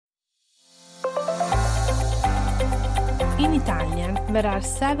In Italian, there are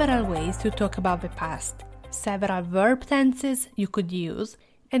several ways to talk about the past, several verb tenses you could use,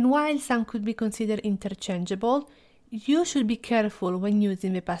 and while some could be considered interchangeable, you should be careful when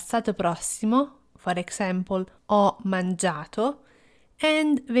using the passato prossimo, for example, ho mangiato,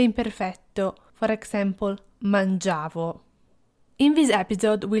 and the imperfetto, for example, mangiavo. In this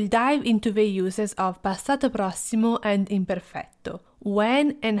episode, we'll dive into the uses of passato prossimo and imperfetto,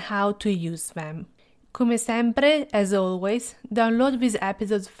 when and how to use them. Come sempre, as always, download this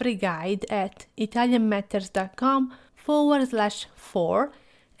episode's free guide at italianmatters.com/4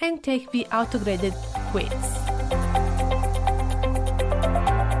 and take the auto-graded quiz.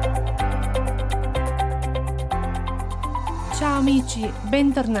 Ciao amici,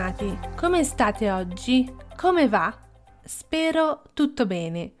 bentornati. Come state oggi? Come va? Spero tutto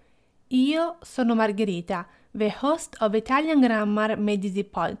bene. Io sono Margherita, the host of Italian Grammar Made Easy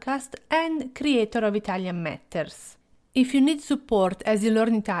podcast and creator of Italian Matters. If you need support as you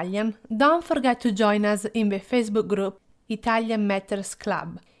learn Italian, don't forget to join us in the Facebook group Italian Matters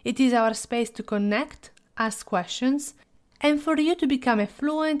Club. It is our space to connect, ask questions, and for you to become a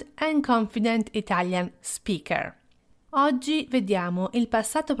fluent and confident Italian speaker. Oggi vediamo il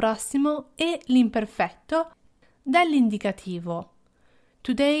passato prossimo e l'imperfetto dall'indicativo.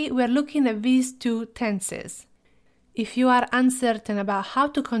 Today we're looking at these two tenses. If you are uncertain about how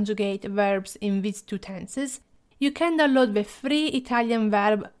to conjugate verbs in these two tenses, you can download the free Italian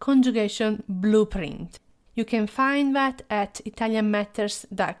verb conjugation blueprint. You can find that at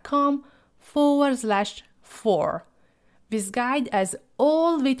italianmatters.com/4. This guide has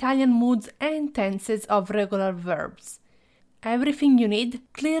all the Italian moods and tenses of regular verbs. Everything you need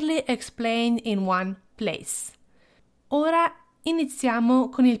clearly explained in one place. Ora iniziamo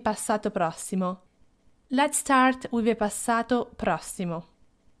con il passato prossimo. Let's start with the passato prossimo.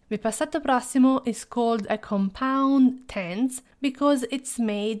 The passato prossimo is called a compound tense because it's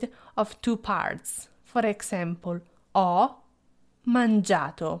made of two parts. For example, ho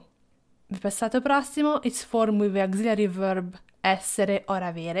mangiato. The passato prossimo is formed with the auxiliary verb essere or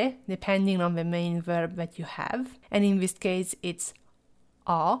avere, depending on the main verb that you have, and in this case it's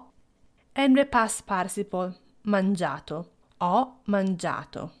ho, and the past participle mangiato. Ho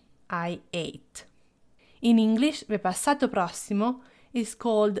mangiato. I ate. In English, the passato prossimo is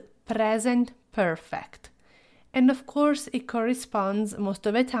called present perfect. And of course, it corresponds most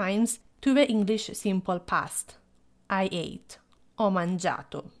of the times to the English simple past. I ate. Ho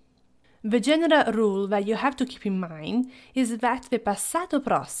mangiato. The general rule that you have to keep in mind is that the passato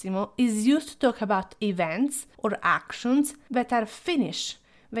prossimo is used to talk about events or actions that are finished,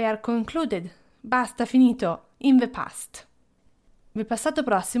 they are concluded, basta finito, in the past. The passato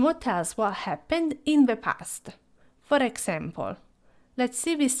prossimo tells what happened in the past. For example, let's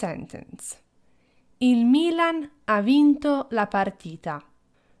see this sentence. Il Milan ha vinto la partita.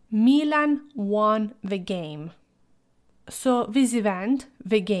 Milan won the game. So this event,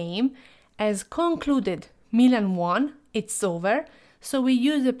 the game, has concluded. Milan won, it's over, so we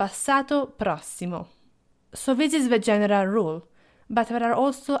use the passato prossimo. So this is the general rule, but there are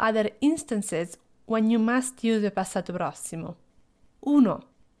also other instances when you must use the passato prossimo. 1.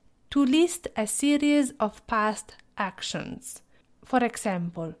 To list a series of past actions. For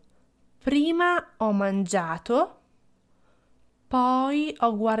example, prima ho mangiato, poi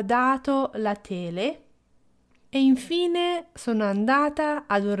ho guardato la tele e infine sono andata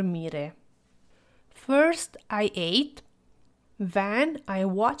a dormire. First I ate, then I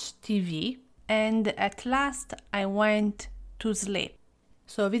watched TV, and at last I went to sleep.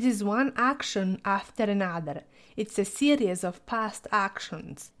 So this is one action after another. It's a series of past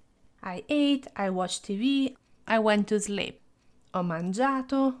actions. I ate, I watched TV, I went to sleep. Ho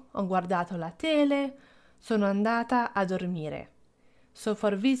mangiato, ho guardato la tele, sono andata a dormire. So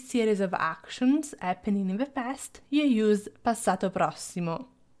for this series of actions happening in the past, you use passato prossimo.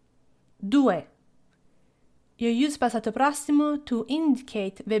 2. You use passato prossimo to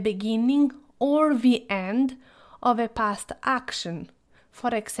indicate the beginning or the end of a past action.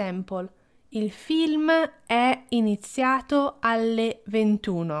 For example, il film è iniziato alle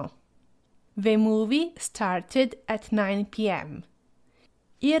 21. The movie started at 9 p.m.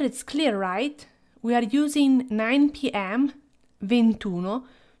 Here it's clear, right? We are using 9 p.m., 21,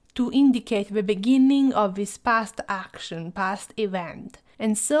 to indicate the beginning of this past action, past event.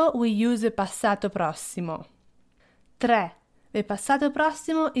 And so we use the passato prossimo. 3. The passato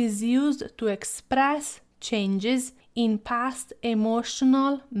prossimo is used to express changes in past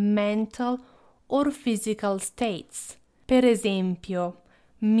emotional, mental or physical states. Per esempio,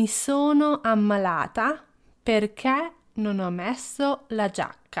 mi sono ammalata perché non ho messo la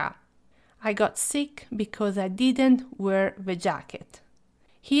giacca. I got sick because I didn't wear the jacket.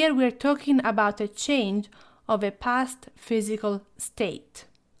 Here we're talking about a change of a past physical state.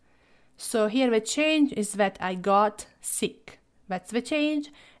 So here the change is that I got sick. That's the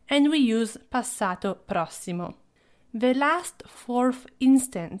change, and we use passato prossimo. The last fourth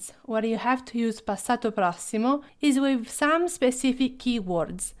instance where you have to use passato prossimo is with some specific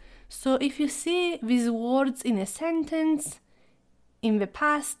keywords. So if you see these words in a sentence in the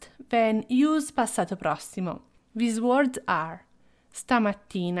past, then use passato prossimo. These words are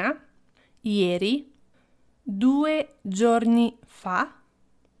stamattina, ieri, 2 giorni fa,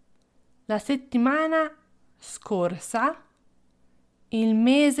 la settimana scorsa, il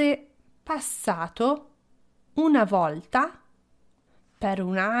mese passato, una volta, per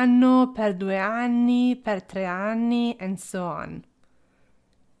un anno, per 2 anni, per 3 anni, and so on.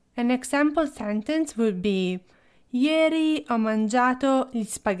 An example sentence would be: Ieri ho mangiato gli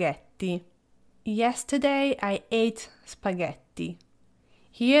spaghetti. Yesterday I ate spaghetti.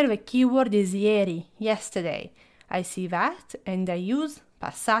 Here the keyword is ieri, yesterday. I see that and I use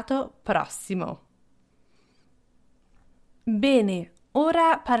passato prossimo. Bene,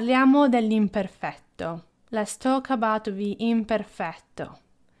 ora parliamo dell'imperfetto. Let's talk about the imperfetto.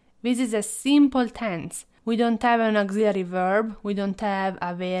 This is a simple tense. We don't have an auxiliary verb, we don't have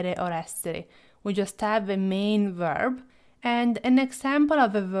avere or essere. We just have the main verb. And an example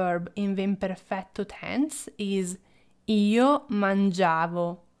of a verb in the imperfetto tense is io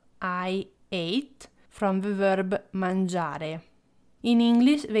mangiavo, I ate, from the verb mangiare. In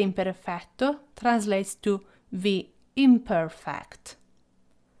English, the imperfetto translates to the imperfect.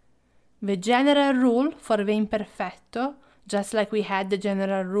 The general rule for the imperfetto, just like we had the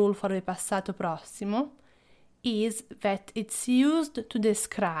general rule for the passato prossimo, is that it's used to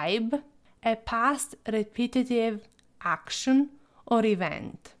describe a past repetitive action or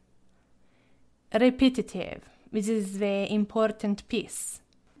event. Repetitive, this is the important piece.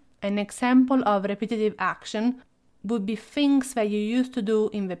 An example of repetitive action would be things that you used to do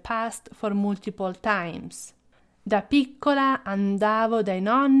in the past for multiple times. Da piccola andavo dai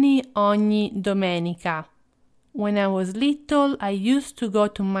nonni ogni domenica. When I was little, I used to go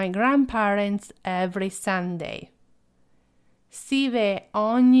to my grandparents every Sunday. See the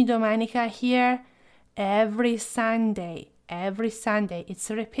ogni domenica here? Every Sunday. It's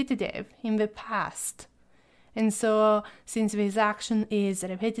repetitive in the past. And so, since this action is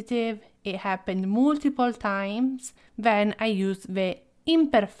repetitive, it happened multiple times, then I use the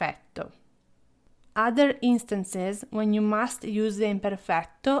imperfetto. Other instances when you must use the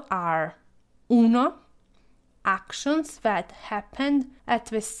imperfetto are uno, actions that happened at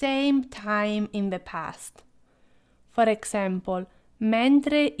the same time in the past. For example,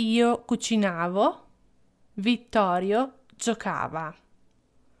 mentre io cucinavo, Vittorio giocava.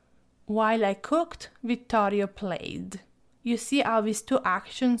 While I cooked, Vittorio played. You see how these two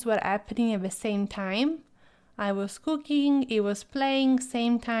actions were happening at the same time? I was cooking, he was playing,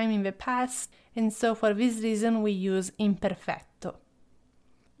 same time in the past, and so for this reason we use imperfetto.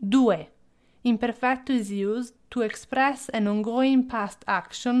 2. Imperfetto is used to express an ongoing past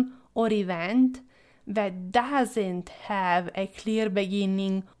action or event that doesn't have a clear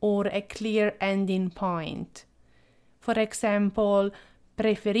beginning or a clear ending point. For example,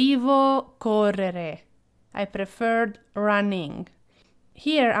 preferivo correre. I preferred running.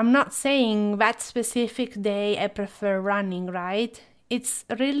 Here, I'm not saying that specific day I prefer running, right? It's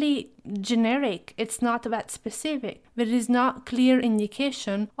really generic. It's not that specific. There is no clear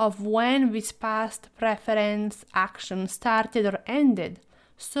indication of when this past preference action started or ended.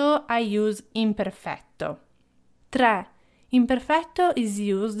 So I use imperfetto. 3. Imperfetto is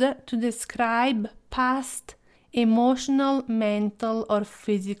used to describe past emotional, mental, or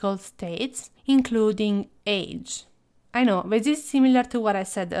physical states, including age. I know, this is similar to what I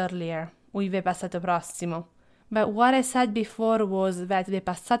said earlier with the passato prossimo. But what I said before was that the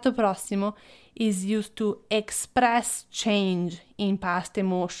passato prossimo is used to express change in past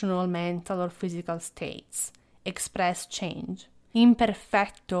emotional, mental, or physical states. Express change.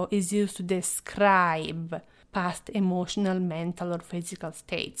 Imperfetto is used to describe past emotional, mental, or physical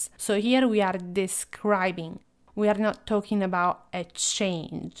states. So here we are describing. We are not talking about a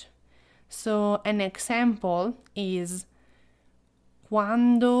change. So an example is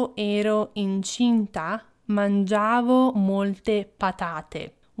quando ero incinta mangiavo molte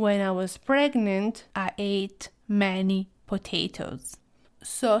patate. When I was pregnant, I ate many potatoes.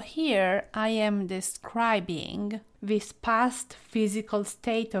 So here I am describing this past physical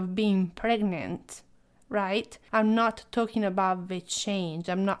state of being pregnant, right? I'm not talking about the change.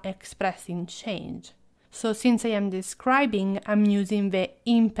 I'm not expressing change. So since I am describing, I'm using the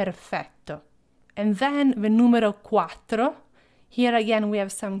imperfetto. And then the numero 4. Here again we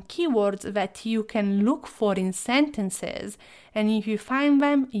have some keywords that you can look for in sentences, and if you find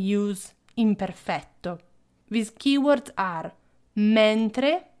them, use imperfetto. These keywords are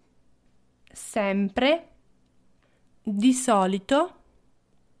mentre, sempre, di solito,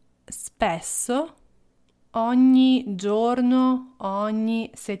 spesso, ogni giorno,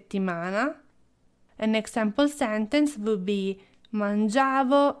 ogni settimana. An example sentence would be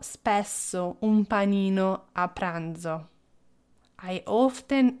mangiavo spesso un panino a pranzo. I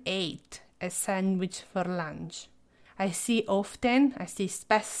often ate a sandwich for lunch. I see often, I see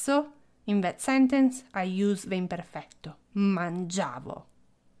spesso. In that sentence, I use the imperfetto. Mangiavo.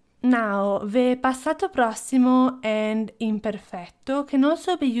 Now, the passato prossimo and imperfetto can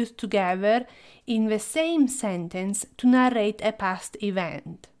also be used together in the same sentence to narrate a past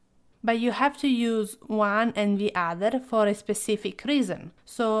event. But you have to use one and the other for a specific reason.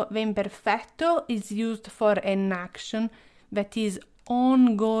 So the imperfetto is used for an action that is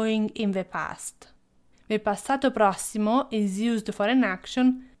ongoing in the past. The passato prossimo is used for an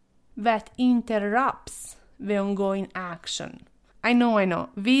action that interrupts the ongoing action. I know,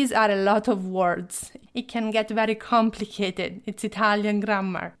 these are a lot of words. It can get very complicated. It's Italian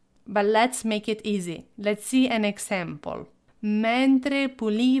grammar. But let's make it easy. Let's see an example. Mentre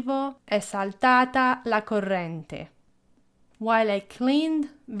pulivo è saltata la corrente. While I cleaned,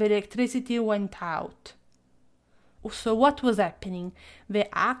 the electricity went out. So what was happening? The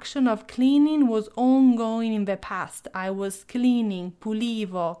action of cleaning was ongoing in the past. I was cleaning,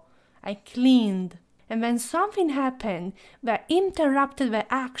 pulivo. I cleaned. And then something happened that interrupted the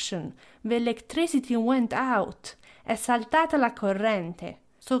action. The electricity went out. È saltata la corrente.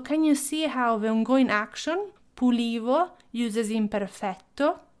 So can you see how the ongoing action, pulivo, uses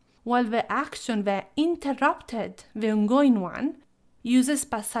imperfetto, while the action that interrupted the ongoing one uses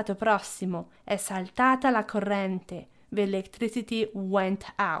passato prossimo. È saltata la corrente. The electricity went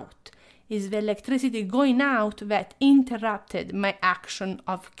out. Is the electricity going out that interrupted my action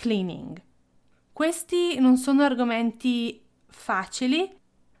of cleaning? Questi non sono argomenti facili.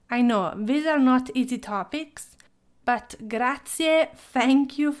 I know, these are not easy topics, but grazie,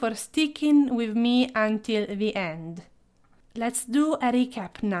 thank you for sticking with me until the end. Let's do a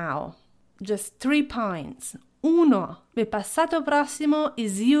recap now. Just 3 points. 1. The passato prossimo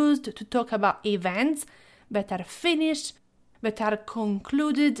is used to talk about events that are finished, that are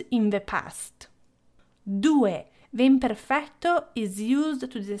concluded in the past. 2. The imperfetto is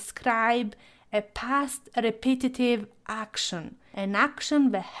used to describe a past repetitive action, an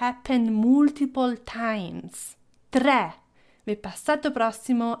action that happened multiple times. 3. The passato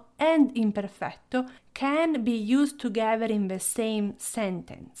prossimo and imperfetto can be used together in the same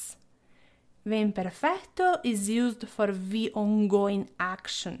sentence. The imperfetto is used for the ongoing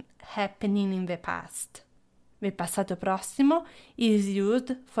action happening in the past. The passato prossimo is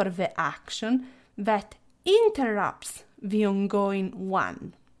used for the action that interrupts the ongoing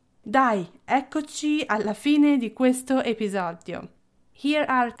one. Dai, eccoci alla fine di questo episodio. Here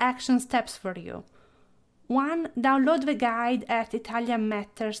are action steps for you. 1. Download the guide at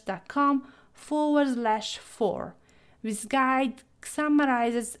italianmatters.com/4. This guide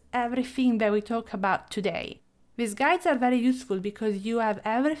summarizes everything that we talk about today. These guides are very useful because you have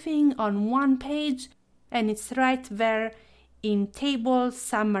everything on one page and it's right there in tables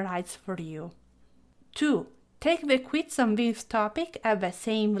summarized for you. 2. Take the quiz on this topic at the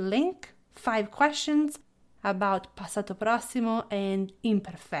same link, 5 questions about passato prossimo and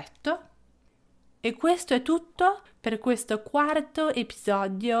imperfetto. E questo è tutto per questo 4º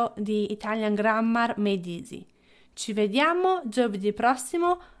episodio di Italian Grammar Made Easy. Ci vediamo giovedì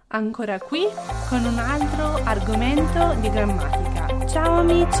prossimo ancora qui con un altro argomento di grammatica. Ciao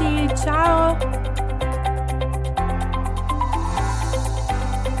amici, ciao!